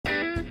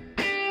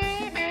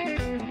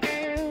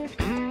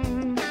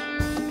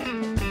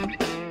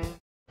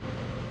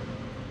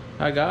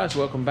Hi guys,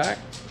 welcome back.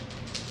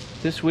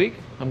 This week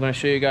I'm going to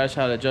show you guys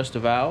how to adjust the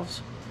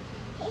valves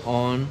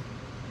on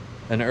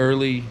an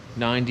early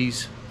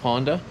 90s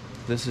Honda.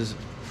 This is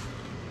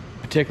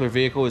particular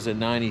vehicle is a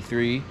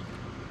 93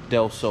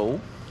 Del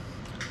Sol.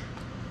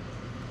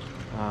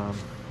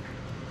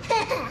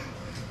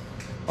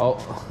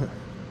 Oh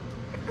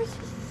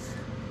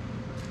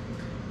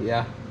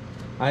yeah,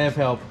 I have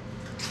help.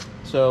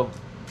 So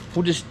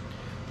we're just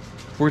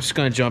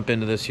going to jump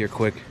into this here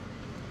quick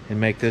and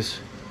make this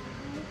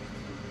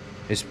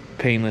as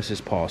painless as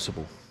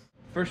possible.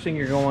 First thing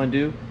you're going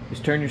to do is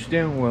turn your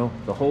steering wheel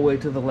the whole way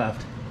to the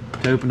left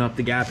to open up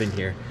the gap in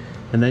here,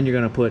 and then you're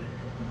going to put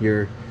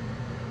your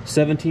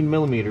 17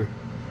 millimeter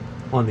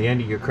on the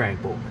end of your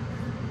crank bolt.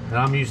 And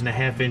I'm using a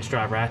 1/2 inch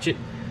drive ratchet,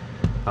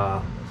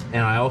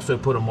 and I also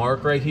put a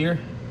mark right here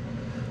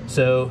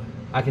so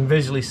I can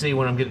visually see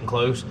when I'm getting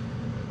close.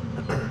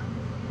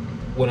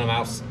 When I'm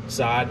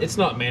outside, it's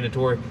not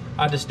mandatory.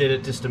 I just did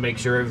it just to make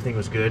sure everything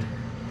was good.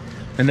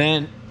 And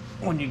then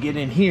when you get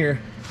in here,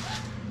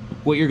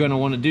 what you're going to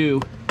want to do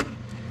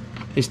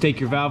is take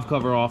your valve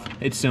cover off.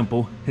 It's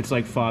simple. It's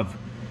like five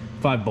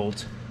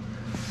bolts.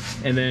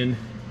 And then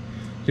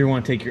you're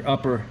going to take your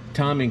upper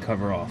timing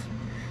cover off,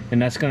 and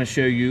that's going to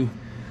show you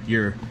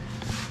your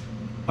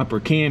upper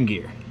cam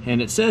gear. And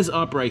it says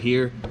up right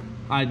here.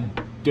 I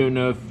don't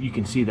know if you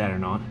can see that or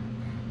not.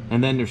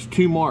 And then there's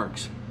two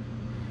marks.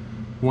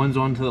 One's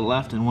on to the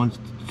left and one's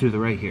to the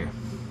right here.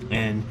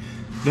 And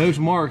those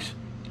marks,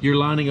 you're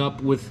lining up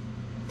with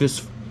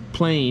this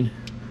plane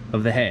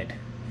of the head.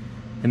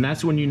 And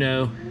that's when you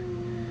know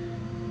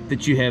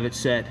that you have it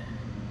set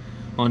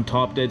on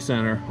top dead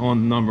center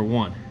on number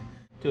 1.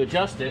 To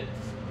adjust it,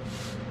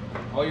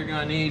 all you're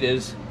gonna need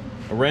is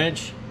a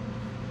wrench,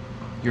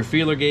 your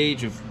feeler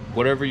gauge of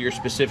whatever your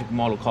specific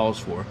model calls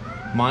for.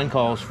 Mine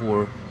calls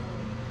for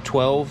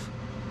 12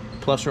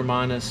 plus or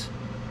minus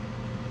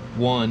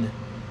 1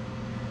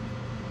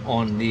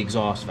 on the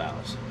exhaust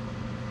valves.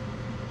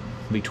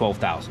 It'll be 12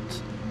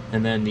 thousandths.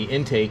 And then the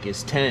intake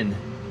is 10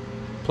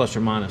 plus or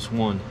minus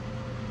 1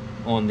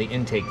 on the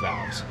intake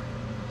valves.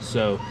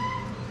 So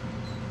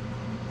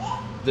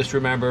just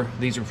remember,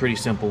 these are pretty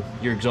simple.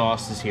 Your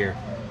exhaust is here.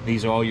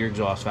 These are all your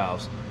exhaust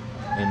valves.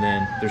 And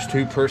then there's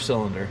 2 per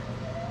cylinder.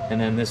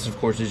 And then this, of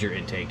course, is your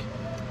intake.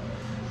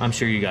 I'm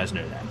sure you guys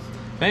know that.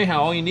 But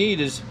anyhow, all you need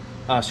is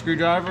a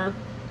screwdriver.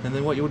 And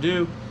then what you'll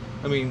do,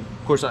 I mean,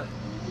 of course,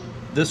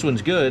 this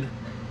one's good,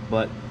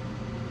 but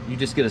you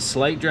just get a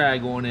slight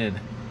drag going in.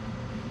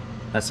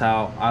 That's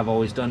how I've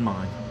always done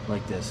mine,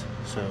 like this.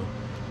 So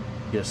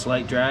get a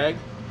slight drag.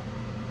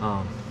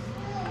 I'll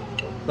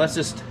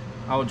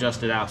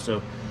adjust it out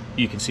so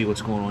you can see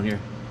what's going on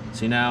here.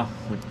 See, now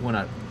when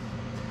I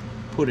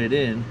put it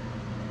in,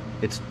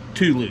 it's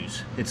too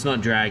loose. It's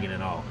not dragging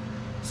at all.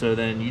 So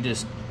then you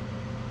just,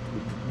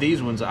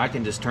 these ones I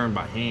can just turn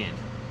by hand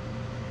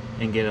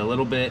and get a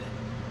little bit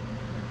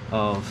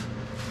of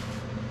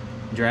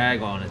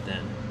drag on it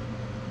then.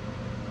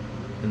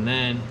 And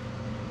then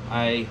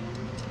I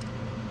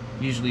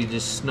usually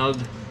just snug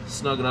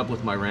it up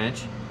with my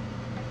wrench,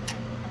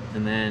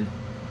 and then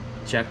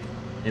check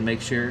and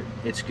make sure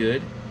it's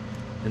good.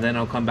 And then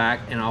I'll come back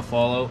and I'll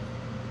follow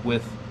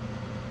with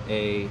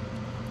a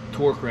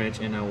torque wrench,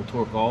 and I will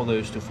torque all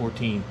those to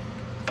 14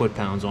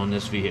 foot-pounds on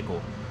this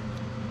vehicle.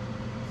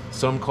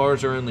 Some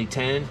cars are only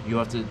 10. You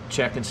have to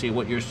check and see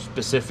what your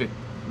specific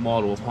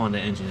model of Honda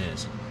engine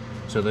is.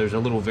 So there's a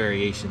little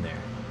variation there.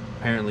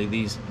 Apparently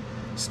these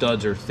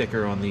studs are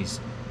thicker on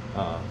these.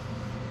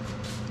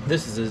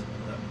 This is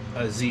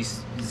a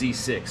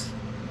Z6.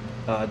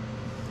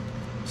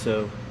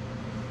 So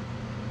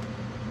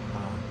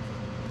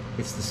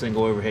it's the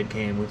single overhead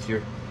cam with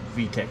your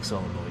VTEC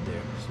solenoid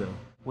there. So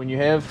when you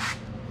have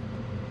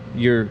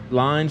your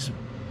lines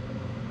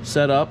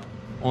set up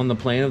on the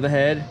plane of the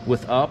head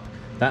with up,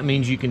 that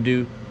means you can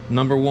do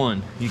number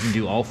 1. You can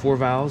do all 4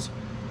 valves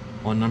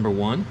on number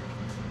 1.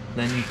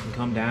 Then you can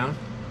come down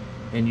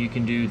and you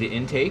can do the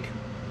intake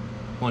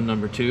on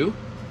number 2,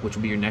 which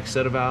will be your next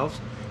set of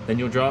valves. Then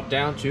you'll drop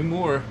down 2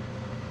 more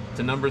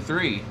to number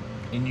 3,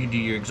 and you do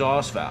your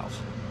exhaust valves.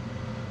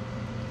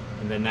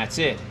 And then that's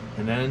it.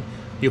 And then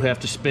you'll have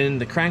to spin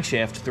the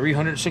crankshaft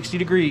 360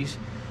 degrees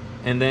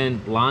and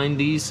then line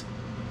these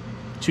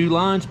 2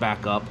 lines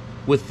back up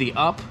with the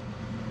up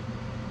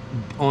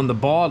on the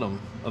bottom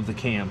of the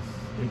cam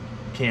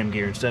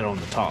gear instead of on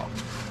the top.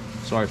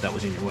 Sorry if that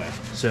was in your way.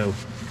 So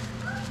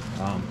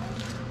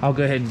I'll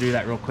go ahead and do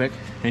that real quick,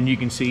 and you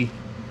can see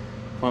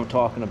what I'm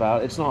talking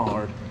about. It's not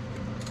hard,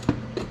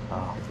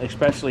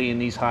 especially in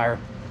these higher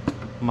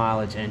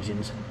mileage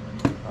engines.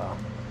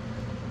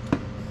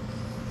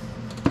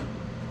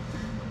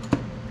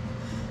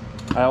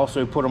 I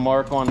also put a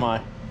mark on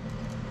my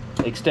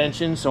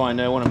extension so I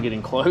know when I'm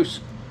getting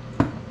close.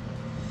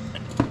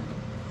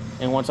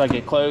 And once I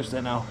get close,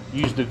 then I'll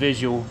use the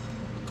visual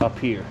up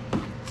here.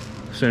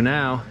 So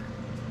now,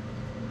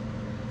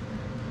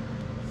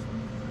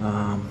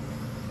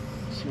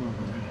 let's see where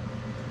we're at.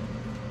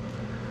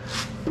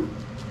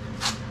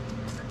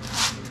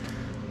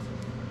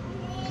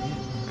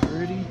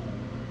 Pretty.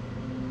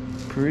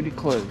 pretty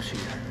close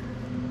here.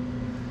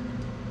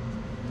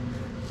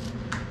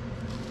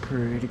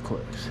 Pretty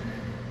close.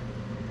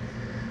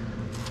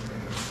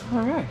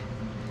 All right.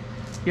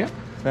 Yep,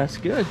 that's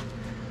good.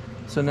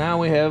 So now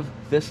we have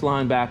this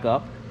line back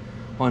up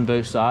on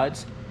both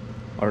sides.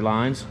 Our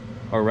lines,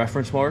 our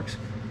reference marks,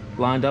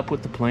 lined up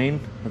with the plane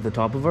at the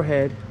top of our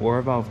head where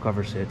our valve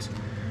cover sits.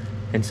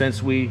 And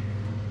since we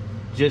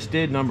just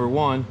did number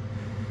 1,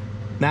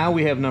 now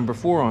we have number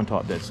 4 on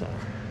top dead center.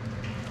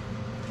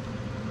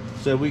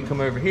 So we can come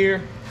over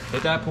here,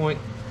 at that point,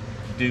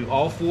 do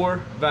all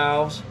 4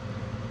 valves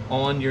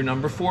on your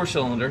number 4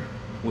 cylinder,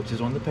 which is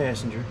on the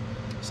passenger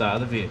side of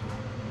the vehicle.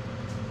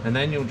 And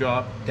then you'll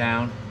drop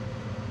down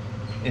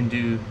and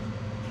do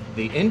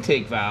the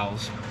intake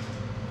valves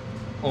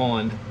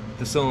on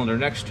the cylinder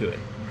next to it.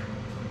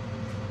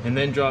 And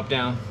then drop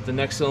down the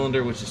next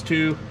cylinder, which is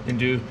 2, and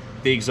do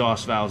the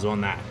exhaust valves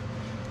on that.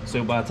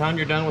 So by the time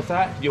you're done with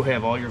that, you'll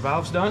have all your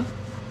valves done.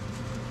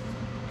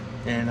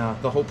 And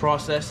the whole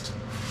process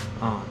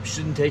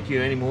shouldn't take you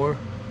any more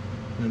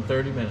than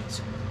 30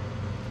 minutes.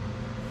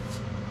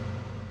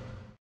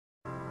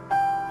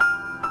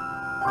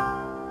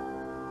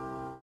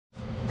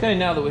 Okay,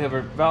 now that we have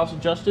our valves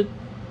adjusted,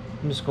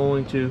 I'm just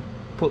going to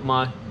put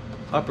my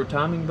upper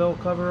timing belt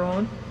cover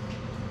on.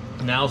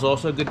 Now's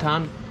also a good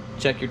time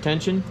to check your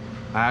tension.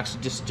 I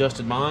actually just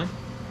adjusted mine.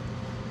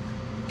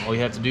 All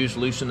you have to do is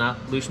loosen up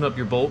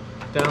your bolt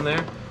down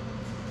there.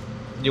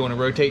 You want to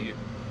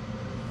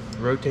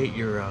rotate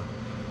your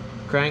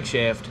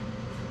crankshaft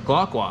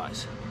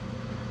clockwise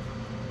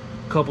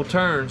a couple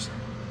turns,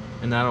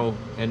 and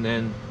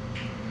then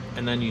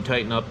you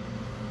tighten up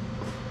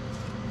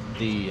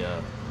the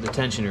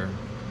tensioner.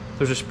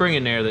 There's a spring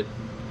in there that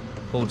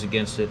holds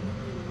against it.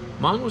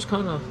 Mine was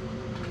kind of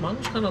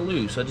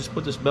loose. I just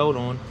put this belt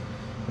on,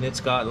 and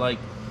it's got like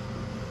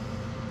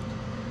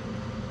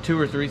 2,000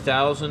 or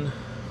 3,000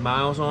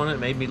 miles on it,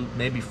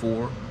 maybe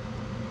 4,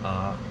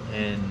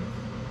 and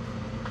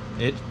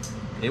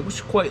it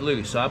was quite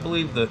loose. So I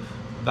believe the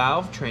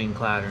valve train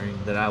clattering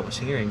that I was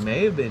hearing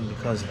may have been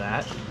because of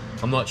that.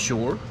 I'm not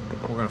sure.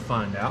 We're gonna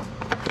find out.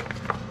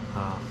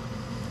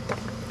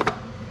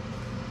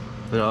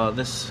 But all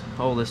this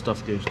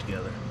stuff goes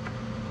together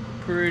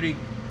pretty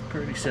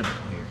simple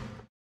here.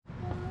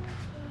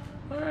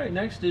 All right,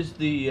 next is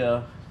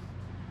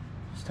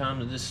it's time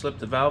to just slip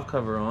the valve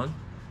cover on.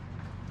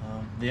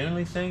 The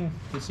only thing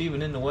that's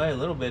even in the way a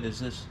little bit is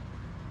this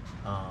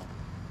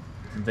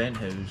vent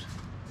hose,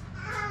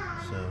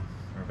 or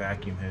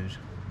vacuum hose.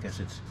 I guess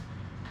it's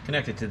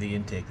connected to the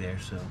intake there.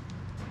 So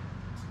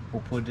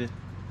we'll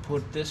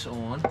put this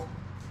on,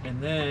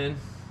 and then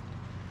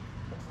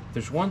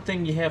there's one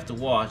thing you have to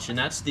watch, and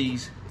that's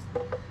these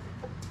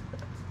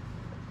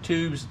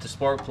tubes that the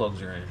spark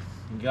plugs are in.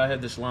 You gotta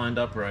have this lined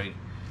up right,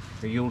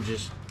 or you'll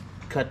just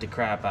cut the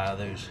crap out of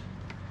those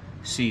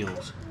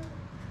seals.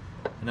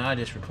 And I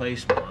just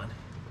replaced mine,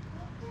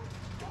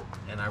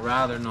 and I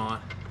rather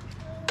not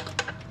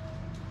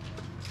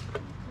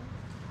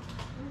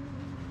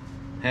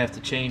have to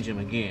change them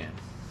again.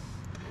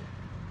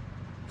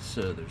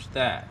 So there's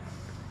that.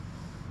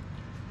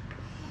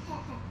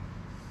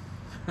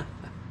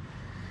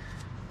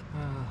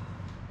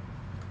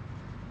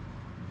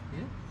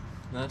 Yeah,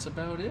 that's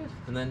about it.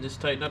 And then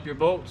just tighten up your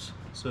bolts.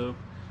 So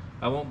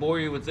I won't bore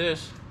you with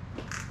this.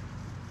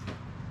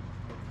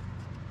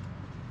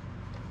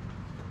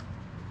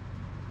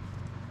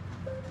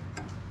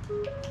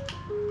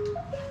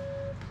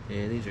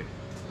 Yeah,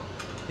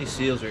 these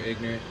seals are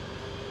ignorant.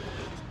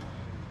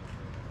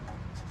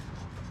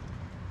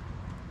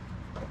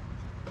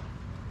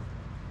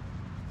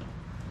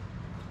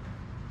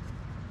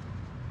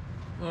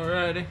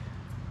 Alrighty.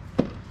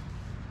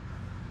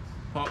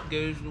 Pop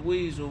goes the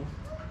weasel.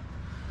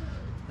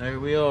 There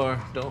we are.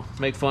 Don't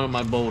make fun of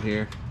my bolt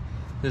here.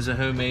 This is a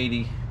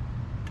homemade.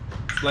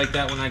 It's like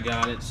that when I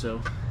got it,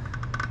 so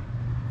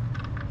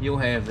you'll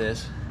have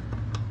this.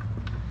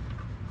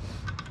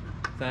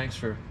 Thanks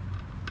for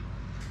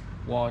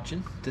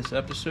watching this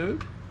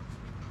episode.